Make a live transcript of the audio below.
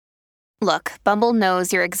Look, Bumble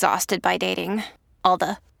knows you're exhausted by dating. All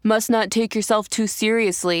the must not take yourself too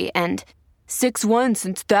seriously and 6'1"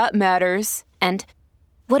 since that matters. And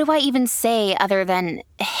what do I even say other than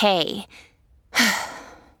hey?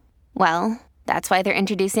 Well, that's why they're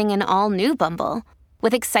introducing an all-new Bumble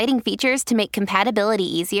with exciting features to make compatibility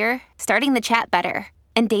easier, starting the chat better,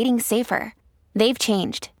 and dating safer. They've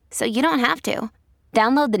changed, so you don't have to.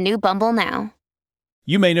 Download the new Bumble now.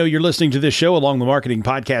 You may know you're listening to this show along the Marketing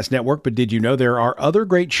Podcast Network, but did you know there are other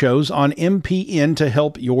great shows on MPN to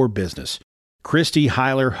help your business? Christy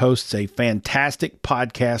Heiler hosts a fantastic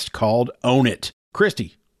podcast called Own It.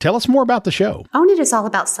 Christy, tell us more about the show. Own It is all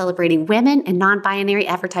about celebrating women and non-binary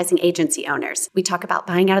advertising agency owners. We talk about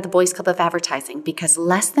buying out of the Boys Club of Advertising because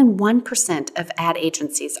less than 1% of ad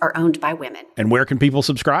agencies are owned by women. And where can people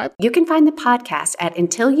subscribe? You can find the podcast at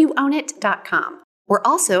untilyouownit.com. We're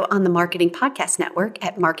also on the Marketing Podcast Network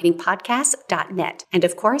at marketingpodcast.net. And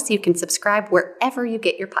of course, you can subscribe wherever you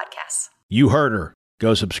get your podcasts. You heard her.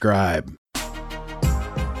 Go subscribe.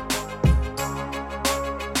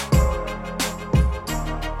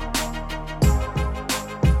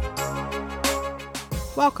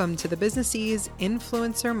 Welcome to the Business Ease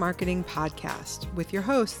Influencer Marketing Podcast with your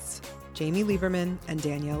hosts, Jamie Lieberman and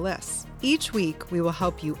Danielle Liss. Each week, we will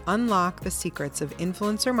help you unlock the secrets of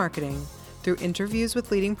influencer marketing through interviews with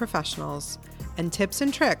leading professionals and tips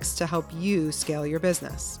and tricks to help you scale your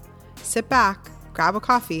business. Sit back, grab a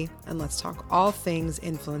coffee, and let's talk all things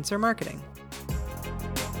influencer marketing.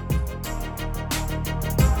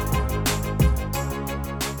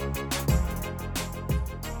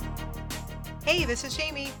 Hey, this is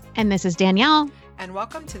Jamie. And this is Danielle. And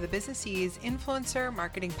welcome to the Business Ease Influencer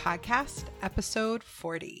Marketing Podcast, episode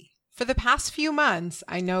 40. For the past few months,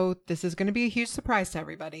 I know this is going to be a huge surprise to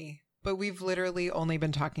everybody, but we've literally only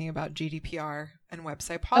been talking about GDPR and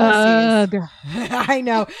website policies. I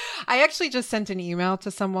know. I actually just sent an email to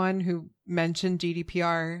someone who mentioned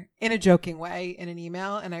GDPR in a joking way in an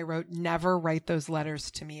email, and I wrote, never write those letters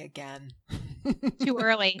to me again. Too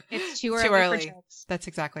early. It's too early. For jokes. That's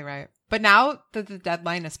exactly right. But now that the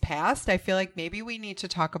deadline is passed, I feel like maybe we need to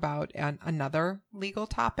talk about another legal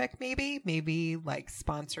topic, maybe like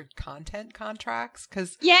sponsored content contracts.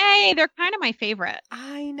 Because yay, they're kind of my favorite.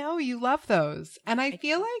 I know you love those. And I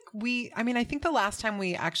feel like I think the last time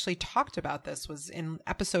we actually talked about this was in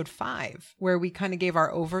episode 5, where we kind of gave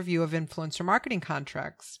our overview of influencer marketing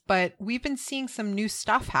contracts. But we've been seeing some new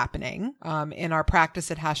stuff happening in our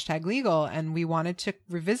practice at #legal, and we wanted to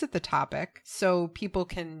revisit the topic so people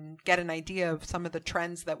can get an idea of some of the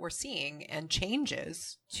trends that we're seeing and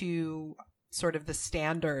changes to sort of the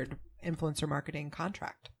standard influencer marketing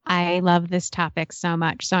contract. I love this topic so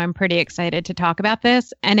much. So I'm pretty excited to talk about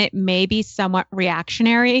this. And it may be somewhat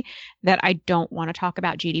reactionary that I don't want to talk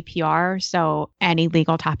about GDPR. So any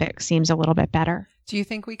legal topic seems a little bit better. Do you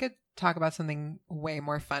think we could talk about something way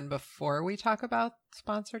more fun before we talk about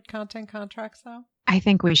sponsored content contracts, though? I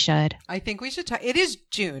think we should. I think we should talk. It is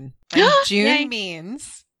June. And June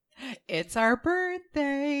means it's our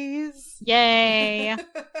birthdays. Yay.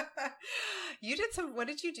 What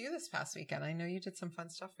did you do this past weekend? I know you did some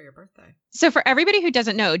fun stuff for your birthday. So for everybody who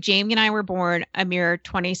doesn't know, Jamie and I were born a mere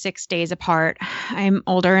 26 days apart. I'm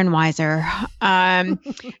older and wiser.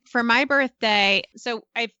 For my birthday, so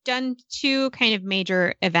I've done 2 kind of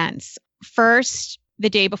major events. First,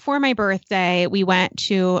 the day before my birthday, we went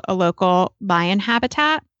to a local lion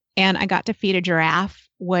habitat and I got to feed a giraffe,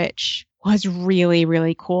 which was really,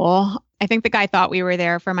 really cool. I think the guy thought we were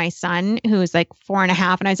there for my son, who was like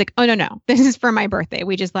 4.5. And I was like, oh, no, this is for my birthday.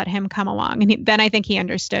 We just let him come along. And then I think he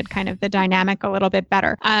understood kind of the dynamic a little bit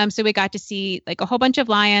better. So we got to see like a whole bunch of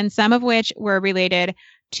lions, some of which were related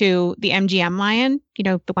to the MGM lion,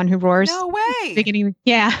 the one who roars. No way. Beginning.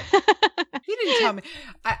 Yeah. You didn't tell me.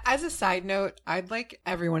 As a side note, I'd like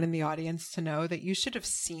everyone in the audience to know that you should have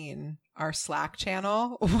seen our Slack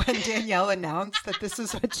channel when Danielle announced that this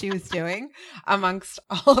is what she was doing amongst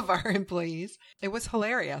all of our employees. It was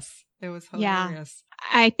hilarious. Yeah.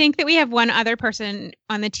 I think that we have one other person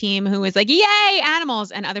on the team who was like, yay,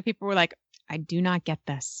 animals. And other people were like, I do not get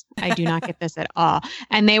this. I do not get this at all.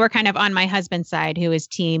 And they were kind of on my husband's side, who is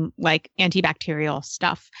team like antibacterial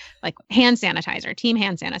stuff, like hand sanitizer, team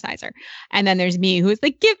hand sanitizer. And then there's me who's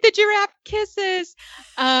like, give the giraffe kisses.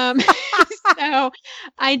 So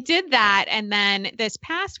I did that. And then this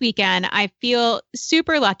past weekend, I feel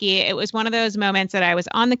super lucky. It was one of those moments that I was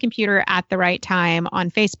on the computer at the right time,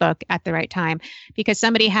 on Facebook at the right time, because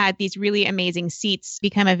somebody had these really amazing seats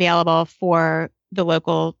become available for the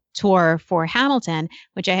local tour for Hamilton,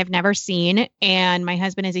 which I have never seen. And my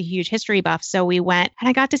husband is a huge history buff. So we went and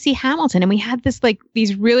I got to see Hamilton, and we had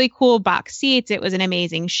these really cool box seats. It was an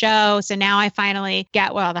amazing show. So now I finally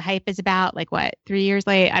get what all the hype is about. 3 years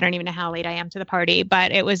late? I don't even know how late I am to the party,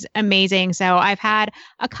 but it was amazing. So I've had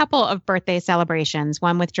a couple of birthday celebrations,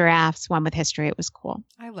 one with giraffes, one with history. It was cool.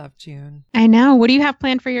 I love June. I know. What do you have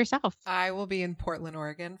planned for yourself? I will be in Portland,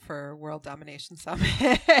 Oregon for World Domination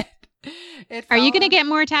Summit. Are you going to get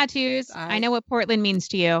more tattoos? I know what Portland means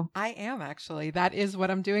to you. I am, actually. That is what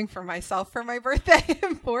I'm doing for myself for my birthday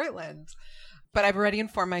in Portland. But I've already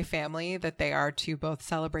informed my family that they are to both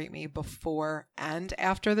celebrate me before and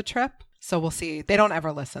after the trip. So we'll see. They don't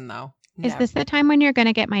ever listen, though. Is this the time when you're going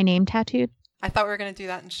to get my name tattooed? I thought we were going to do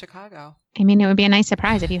that in Chicago. I mean, it would be a nice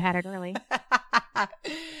surprise if you had it early.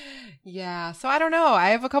 Yeah. So I don't know. I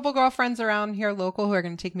have a couple girlfriends around here local who are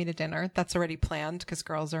going to take me to dinner. That's already planned because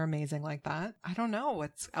girls are amazing like that. I don't know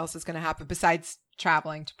what else is going to happen besides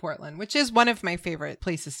traveling to Portland, which is one of my favorite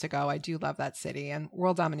places to go. I do love that city, and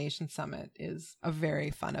World Domination Summit is a very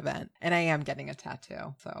fun event. And I am getting a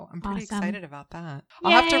tattoo. So I'm pretty excited about that. Yay.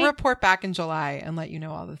 I'll have to report back in July and let you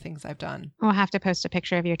know all the things I've done. We'll have to post a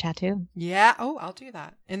picture of your tattoo. Yeah. Oh, I'll do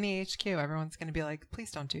that. In the HQ, everyone's going to be like,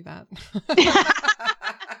 please don't do that.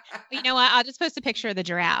 You know what? I'll just post a picture of the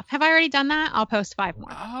giraffe. Have I already done that? I'll post 5 more.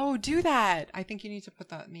 Oh, do that. I think you need to put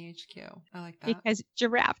that in the HQ. I like that. Because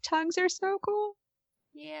giraffe tongues are so cool.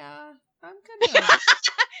 Yeah, I'm gonna. You're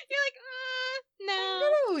like, no. I'm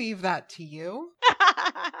gonna leave that to you.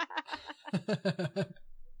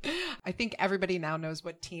 I think everybody now knows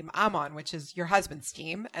what team I'm on, which is your husband's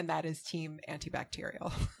team, and that is Team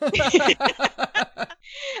Antibacterial.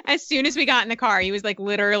 As soon as we got in the car, he was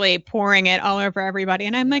literally pouring it all over everybody.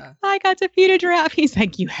 And I'm like, I got to feed a giraffe. He's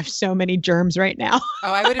like, you have so many germs right now.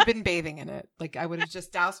 Oh, I would have been bathing in it. I would have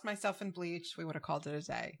just doused myself in bleach. We would have called it a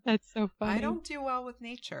day. That's so funny. I don't do well with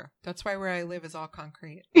nature. That's why where I live is all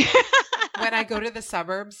concrete. When I go to the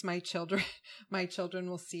suburbs, my children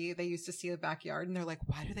will see, they used to see the backyard and they're like,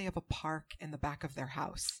 why do they have a park in the back of their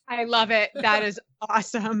house? I love it. That is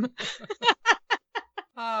awesome.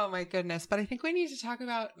 Oh my goodness. But I think we need to talk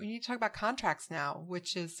about contracts now,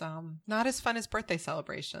 which is not as fun as birthday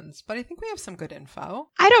celebrations, but I think we have some good info.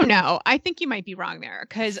 I don't know. I think you might be wrong there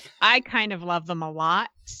because I kind of love them a lot.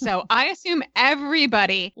 So I assume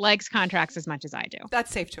everybody likes contracts as much as I do.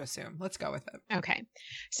 That's safe to assume. Let's go with it. Okay.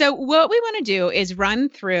 So what we want to do is run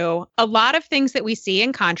through a lot of things that we see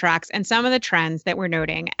in contracts and some of the trends that we're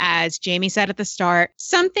noting. As Jamie said at the start,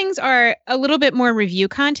 some things are a little bit more review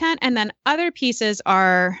content, and then other pieces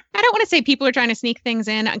are, I don't want to say people are trying to sneak things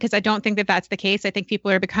in because I don't think that that's the case. I think people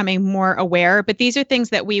are becoming more aware, but these are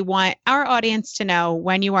things that we want our audience to know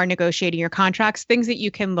when you are negotiating your contracts, things that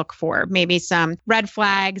you can look for, maybe some red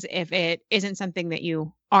flags if it isn't something that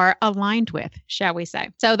you are aligned with, shall we say.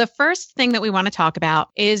 So the first thing that we want to talk about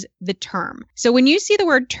is the term. So when you see the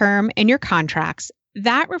word term in your contracts,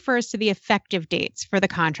 that refers to the effective dates for the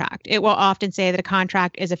contract. It will often say that a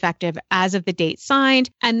contract is effective as of the date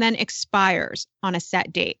signed and then expires on a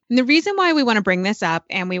set date. And the reason why we want to bring this up,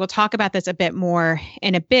 and we will talk about this a bit more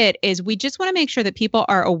in a bit, is we just want to make sure that people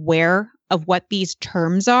are aware of what these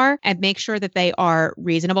terms are and make sure that they are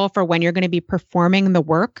reasonable for when you're going to be performing the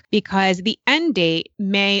work, because the end date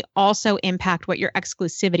may also impact what your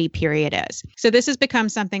exclusivity period is. So this has become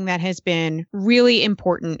something that has been really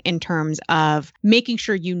important in terms of making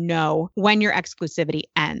sure you know when your exclusivity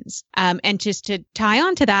ends. And just to tie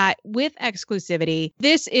on to that, with exclusivity,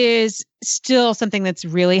 this is still something that's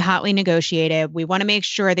really hotly negotiated. We want to make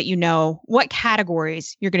sure that you know what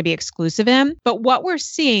categories you're going to be exclusive in. But what we're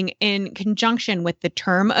seeing in conjunction with the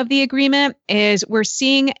term of the agreement is we're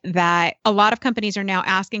seeing that a lot of companies are now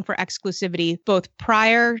asking for exclusivity both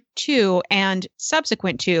prior to and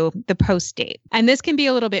subsequent to the post date. And this can be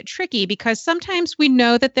a little bit tricky because sometimes we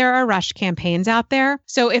know that there are rush campaigns out there.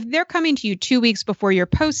 So if they're coming to you 2 weeks before your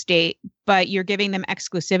post date, but you're giving them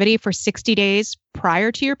exclusivity for 60 days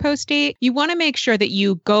prior to your post date, you want to make sure that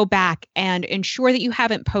you go back and ensure that you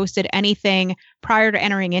haven't posted anything prior to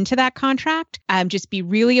entering into that contract. Just be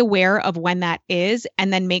really aware of when that is,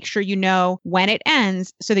 and then make sure you know when it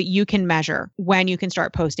ends so that you can measure when you can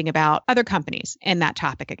start posting about other companies in that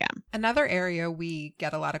topic again. Another area we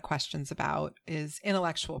get a lot of questions about is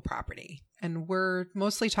intellectual property. And we're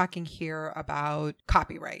mostly talking here about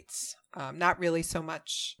copyrights. Not really so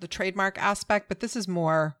much the trademark aspect, but this is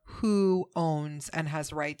more who owns and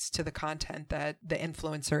has rights to the content that the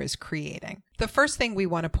influencer is creating. The first thing we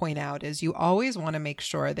want to point out is you always want to make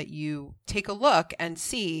sure that you take a look and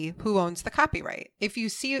see who owns the copyright. If you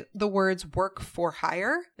see the words work for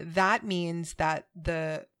hire, that means that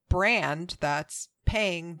the brand that's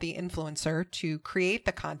paying the influencer to create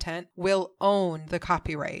the content will own the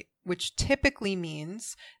copyright, which typically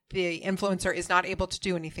means the influencer is not able to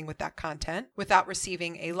do anything with that content without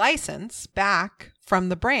receiving a license back from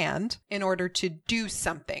the brand in order to do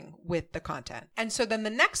something with the content. And so then the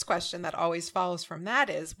next question that always follows from that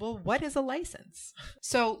is, well, what is a license?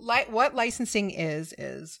 So what licensing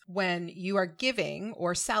is when you are giving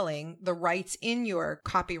or selling the rights in your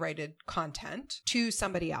copyrighted content to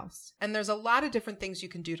somebody else. And there's a lot of different things you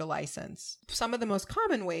can do to license. Some of the most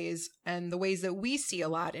common ways, and the ways that we see a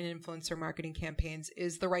lot in influencer marketing campaigns,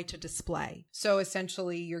 is the right to display. So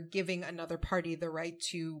essentially, you're giving another party the right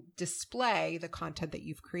to display the content that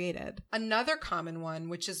you've created. Another common one,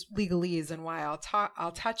 which is legalese and why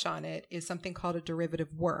I'll touch on it, is something called a derivative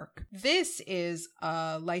work. This is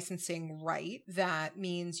a licensing right that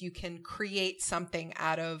means you can create something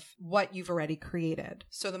out of what you've already created.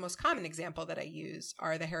 So the most common example that I use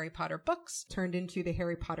are the Harry Potter books turned into the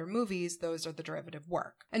Harry Potter movies. Those are the derivative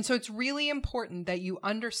work. And so it's really important that you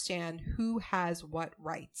understand who has what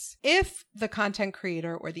rights. If the content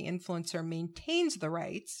creator or the influencer maintains the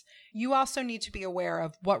rights, you also need to be aware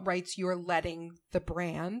of what rights you're letting the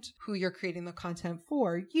brand who you're creating the content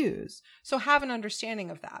for use. So have an understanding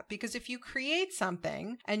of that, because if you create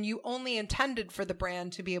something and you only intended for the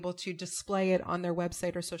brand to be able to display it on their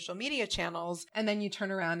website or social media channels, and then you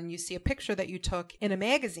turn around and you see a picture that you took in a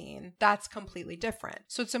magazine, that's completely different.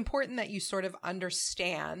 So it's important that you sort of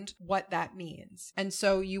understand what that means. And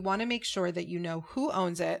so you want to make sure that you know who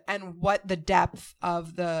owns it and what the depth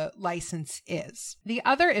of the license is. The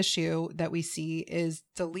other issue that we see is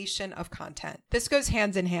deletion of content. This goes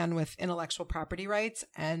hand in hand with intellectual property rights,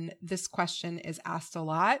 and this question is asked a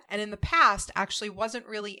lot, and in the past actually wasn't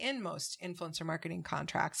really in most influencer marketing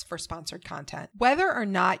contracts for sponsored content. Whether or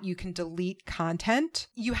not you can delete content,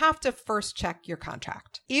 you have to first check your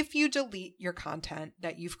contract. If you delete your content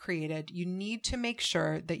that you've created, you need to make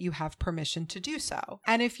sure that you have permission to do so.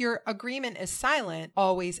 And if your agreement is silent,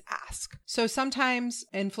 always ask. So sometimes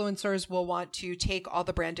influencers will want to take all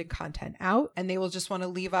the branded content out, and they will just want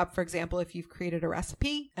to leave up, for example, if you've created a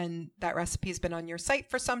recipe and that recipe's been on your site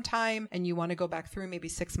for some time and you want to go back through maybe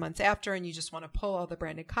 6 months after and you just want to pull all the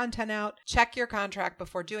branded content out, check your contract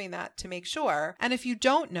before doing that to make sure. And if you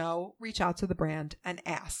don't know, reach out to the brand and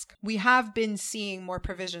ask. We have been seeing more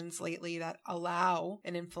provisions lately that allow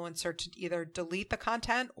an influencer to either delete the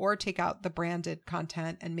content or take out the branded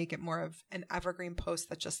content and make it more of an evergreen post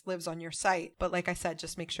that just lives on your site. But like I said,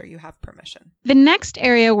 just make sure you have permission. The next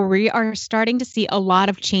area where we are starting to see a lot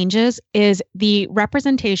of changes is the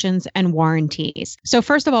representations and warranties. So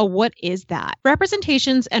first of all, what is that?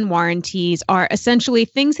 Representations and warranties are essentially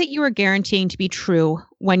things that you are guaranteeing to be true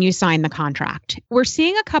when you sign the contract. We're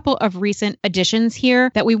seeing a couple of recent additions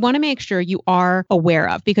here that we want to make sure you are aware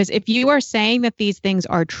of, because if you are saying that these things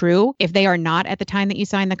are true, if they are not at the time that you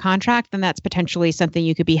sign the contract, then that's potentially something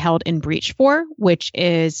you could be held in breach for, which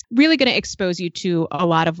is really going to expose you to a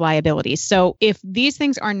lot of liabilities. So if these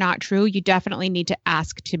things are not true, you definitely need to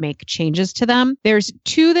ask to make changes to them. There's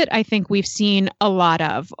two that I think we've seen a lot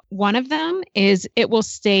of. One of them is it will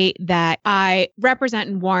state that I represent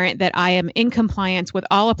and warrant that I am in compliance with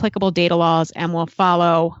all applicable data laws and will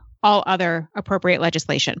follow all other appropriate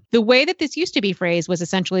legislation. The way that this used to be phrased was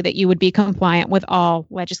essentially that you would be compliant with all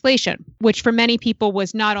legislation, which for many people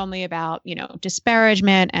was not only about,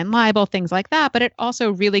 disparagement and libel, things like that, but it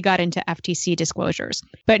also really got into FTC disclosures.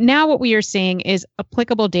 But now what we are seeing is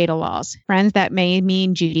applicable data laws. Friends, that may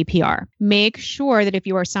mean GDPR. Make sure that if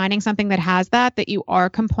you are signing something that has that you are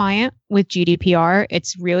compliant with GDPR.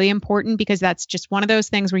 It's really important because that's just one of those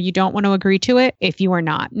things where you don't want to agree to it if you are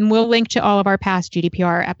not. And we'll link to all of our past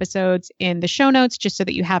GDPR episodes in the show notes just so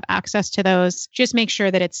that you have access to those. Just make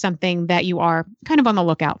sure that it's something that you are kind of on the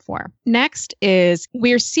lookout for. Next is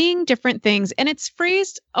we're seeing different things, and it's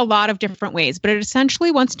phrased a lot of different ways, but it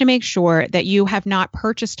essentially wants to make sure that you have not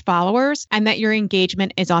purchased followers and that your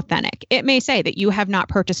engagement is authentic. It may say that you have not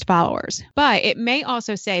purchased followers, but it may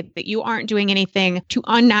also say that you aren't doing anything to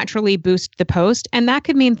unnaturally boost the post. And that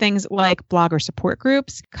could mean things like blogger support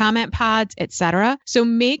groups, comment pods, etc. So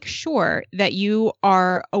make sure that you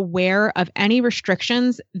are aware of any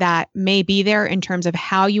restrictions that may be there in terms of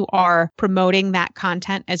how you are promoting that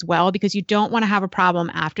content as well, because you don't want to have a problem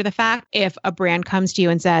after the fact if a brand comes to you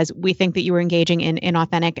and says, we think that you are engaging in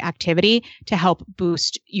inauthentic activity to help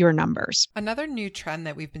boost your numbers. Another new trend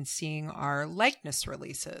that we've been seeing are likeness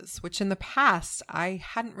releases, which in the past I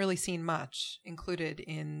hadn't really seen much included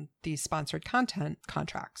in the these sponsored content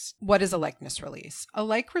contracts. What is a likeness release? A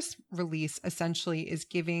likeness release essentially is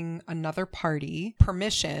giving another party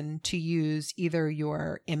permission to use either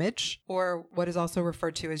your image or what is also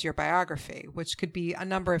referred to as your biography, which could be a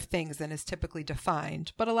number of things and is typically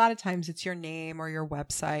defined. But a lot of times it's your name or your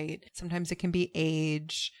website. Sometimes it can be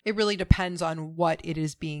age. It really depends on what it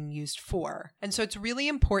is being used for. And so it's really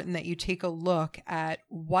important that you take a look at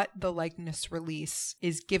what the likeness release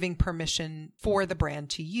is giving permission for the brand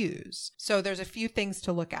to use. So there's a few things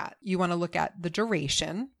to look at. You want to look at the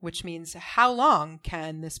duration, which means how long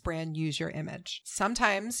can this brand use your image?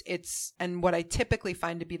 Sometimes it's, and what I typically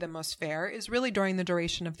find to be the most fair is really during the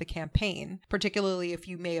duration of the campaign, particularly if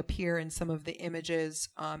you may appear in some of the images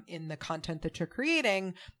in the content that you're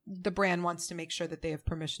creating, the brand wants to make sure that they have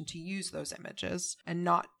permission to use those images, and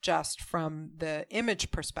not just from the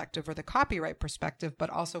image perspective or the copyright perspective, but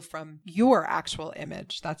also from your actual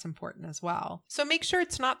image. That's important as well. So make sure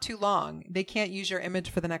it's not too long. They can't use your image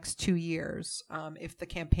for the next 2 years. If the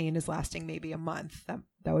campaign is lasting maybe a month,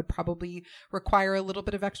 that would probably require a little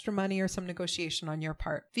bit of extra money or some negotiation on your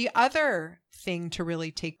part. The other thing to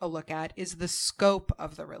really take a look at is the scope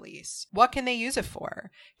of the release. What can they use it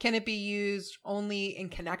for? Can it be used only in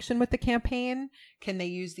connection with the campaign? Can they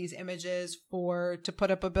use these images to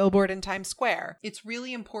put up a billboard in Times Square? It's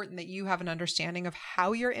really important that you have an understanding of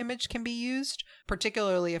how your image can be used,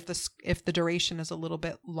 particularly if the duration is a little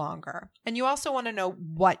bit longer. And you also want to know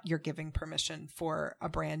what you're giving permission for a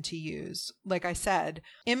brand to use. Like I said,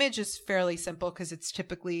 image is fairly simple because it's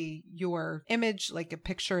typically your image, like a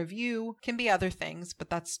picture of you. Can be other things, but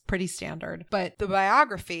that's pretty standard. But the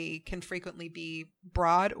biography can frequently be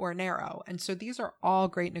broad or narrow. And so these are all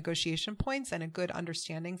great negotiation points and a good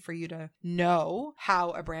understanding for you to know how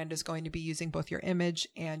a brand is going to be using both your image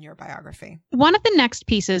and your biography. One of the next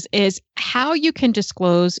pieces is how you can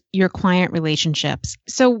disclose your client relationships.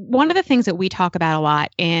 So one of the things that we talk about a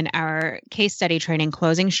lot in our case study training,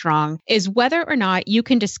 Closing Strong, is whether or not you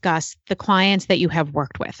can discuss the clients that you have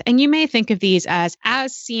worked with. And you may think of these as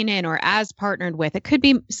seen in or as partnered with. It could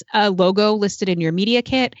be a logo listed in your media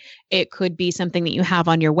kit. It could be something that you have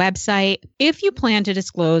on your website. If you plan to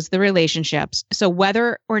disclose the relationships, so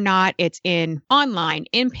whether or not it's in online,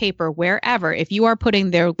 in paper, wherever, if you are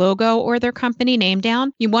putting their logo or their company name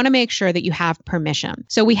down, you want to make sure that you have permission.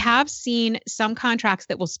 So we have seen some contracts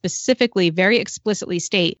that will specifically, very explicitly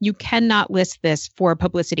state you cannot list this for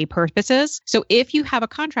publicity purposes. So if you have a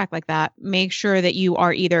contract like that, make sure that you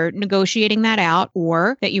are either negotiating that out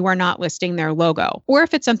or that you are not listing their logo. Or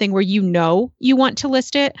if it's something where you know you want to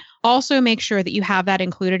list it, also make sure that you have that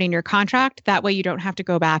included in your contract. That way you don't have to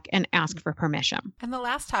go back and ask for permission. And the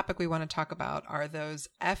last topic we want to talk about are those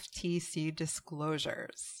FTC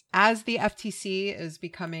disclosures. As the FTC is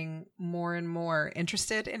becoming more and more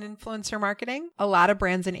interested in influencer marketing, a lot of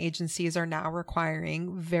brands and agencies are now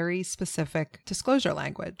requiring very specific disclosure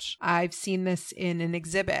language. I've seen this in an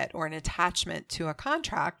exhibit or an attachment to a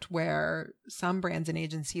contract where some brands and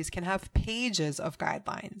agencies can have pages of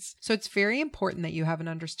guidelines. So it's very important that you have an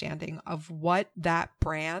understanding of what that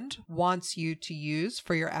brand wants you to use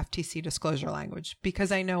for your FTC disclosure language,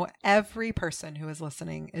 because I know every person who is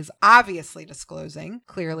listening is obviously disclosing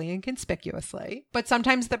clearly and conspicuously, but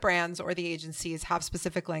sometimes the brands or the agencies have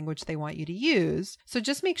specific language they want you to use. So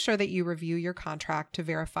just make sure that you review your contract to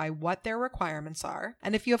verify what their requirements are.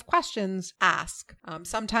 And if you have questions, ask.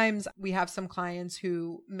 Sometimes we have some clients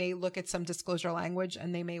who may look at some disclosure language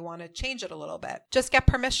and they may want to change it a little bit. Just get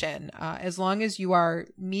permission. As long as you are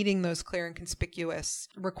meeting those clear and conspicuous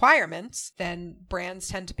requirements, then brands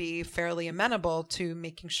tend to be fairly amenable to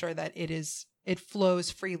making sure that it flows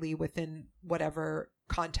freely within whatever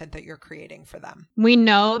content that you're creating for them. We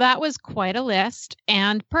know that was quite a list,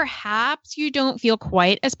 and perhaps you don't feel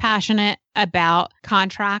quite as passionate about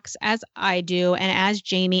contracts as I do. And as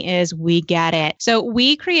Jamie is, we get it. So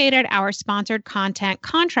we created our sponsored content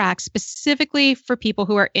contract specifically for people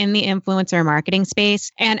who are in the influencer marketing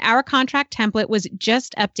space. And our contract template was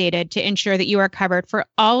just updated to ensure that you are covered for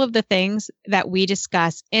all of the things that we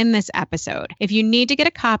discuss in this episode. If you need to get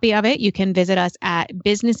a copy of it, you can visit us at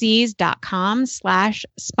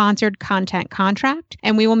businessease.com/sponsored content contract.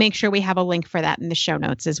 And we will make sure we have a link for that in the show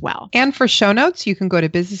notes as well. And for show notes, you can go to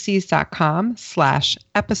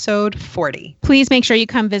businessease.com/episode 40. Please make sure you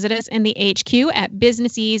come visit us in the HQ at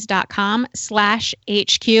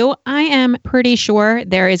businessease.com/HQ. I am pretty sure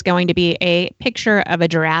there is going to be a picture of a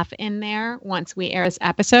giraffe in there once we air this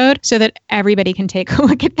episode so that everybody can take a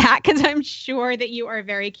look at that, because I'm sure that you are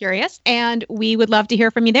very curious. And we would love to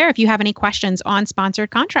hear from you there if you have any questions on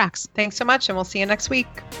sponsored contracts. Thanks so much, and we'll see you next week.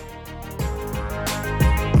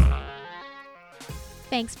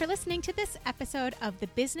 Thanks for listening to this episode of the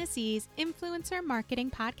Business Ease Influencer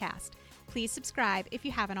Marketing Podcast. Please subscribe if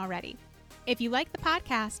you haven't already. If you like the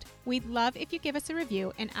podcast, we'd love if you give us a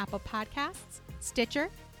review in Apple Podcasts, Stitcher,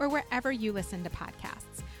 or wherever you listen to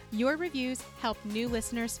podcasts. Your reviews help new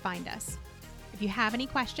listeners find us. If you have any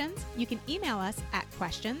questions, you can email us at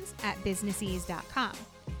questions@businessease.com.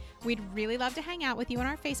 We'd really love to hang out with you in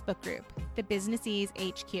our Facebook group, the Business Ease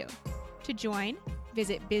HQ. To join,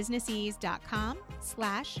 visit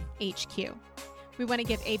businessease.com/HQ. We want to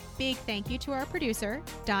give a big thank you to our producer,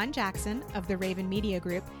 Don Jackson of the Raven Media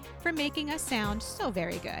Group, for making us sound so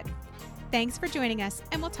very good. Thanks for joining us,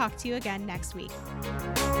 and we'll talk to you again next week.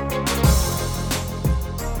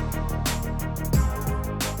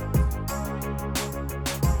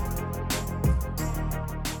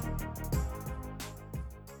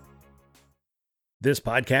 This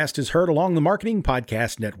podcast is heard along the Marketing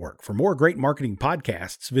Podcast Network. For more great marketing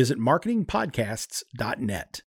podcasts, visit marketingpodcasts.net.